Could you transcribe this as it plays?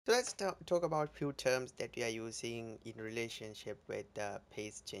So let's talk about few terms that we are using in relationship with the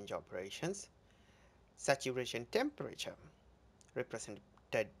phase change operations. Saturation temperature,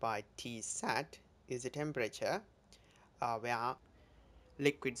 represented by Tsat, is the temperature where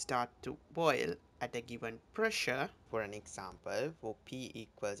liquids start to boil at a given pressure. For an example, for P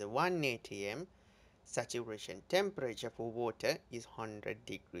equals 1 atm, saturation temperature for water is 100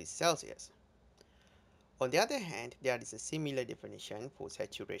 degrees Celsius. On the other hand, there is a similar definition for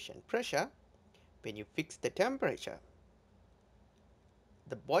saturation pressure. When you fix the temperature,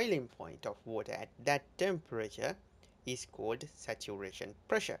 the boiling point of water at that temperature is called saturation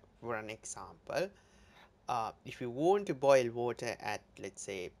pressure. For an example, if you want to boil water at, let's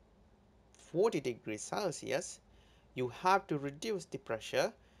say, 40 degrees Celsius, you have to reduce the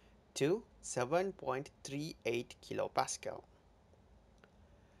pressure to 7.38 kilopascal.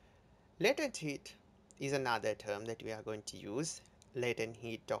 Latent heat is another term that we are going to use. Latent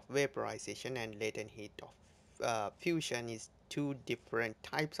heat of vaporization and latent heat of fusion is two different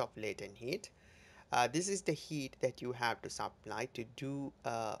types of latent heat. This is the heat that you have to supply to do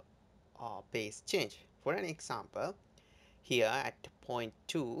a phase change. For an example, here at point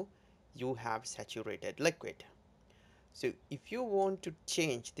 2, you have saturated liquid. So if you want to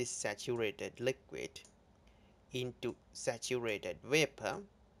change this saturated liquid into saturated vapor,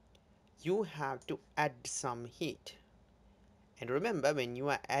 you have to add some heat. And remember, when you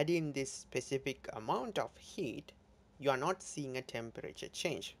are adding this specific amount of heat, you are not seeing a temperature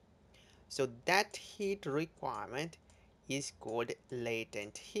change. So that heat requirement is called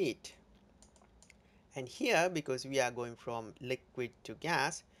latent heat. And here, because we are going from liquid to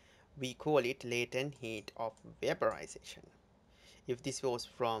gas, we call it latent heat of vaporization. If this was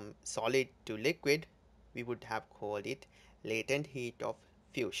from solid to liquid, we would have called it latent heat of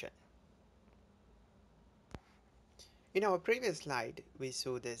fusion. In our previous slide, we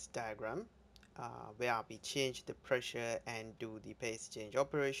saw this diagram where we change the pressure and do the phase change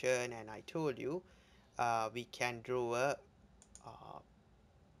operation, and I told you we can draw a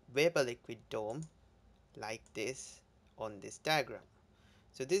vapor liquid dome like this on this diagram.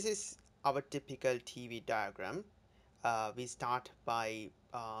 So this is our typical TV diagram. We start by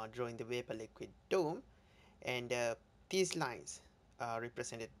drawing the vapor liquid dome, and these lines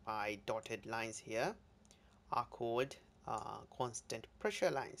represented by dotted lines here are called constant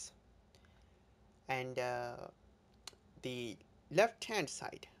pressure lines, and the left hand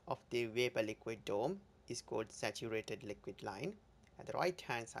side of the vapor liquid dome is called saturated liquid line, and the right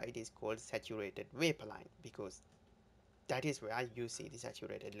hand side is called saturated vapor line, because that is where you see the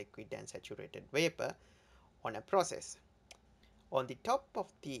saturated liquid and saturated vapor on a process. On the top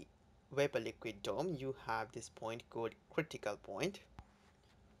of the vapor liquid dome, you have this point called critical point.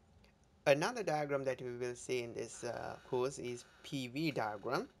 Another diagram that we will see in this course is PV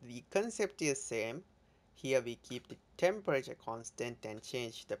diagram. The concept is same. Here we keep the temperature constant and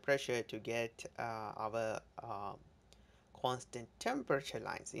change the pressure to get our constant temperature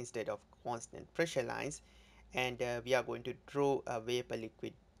lines instead of constant pressure lines, and we are going to draw a vapor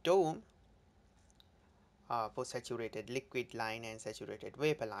liquid dome for saturated liquid line and saturated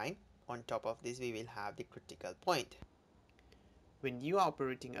vapor line. On top of this, we will have the critical point. When you are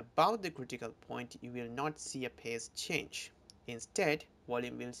operating above the critical point, you will not see a phase change. Instead,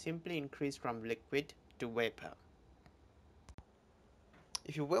 volume will simply increase from liquid to vapor.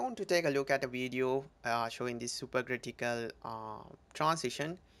 If you want to take a look at a video showing this supercritical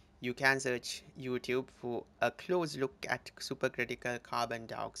transition, you can search YouTube for a close look at supercritical carbon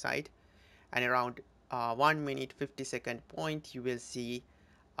dioxide, and around 1 minute 50-second point you will see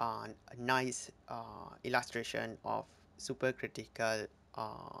a nice illustration of supercritical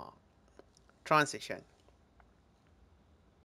transition.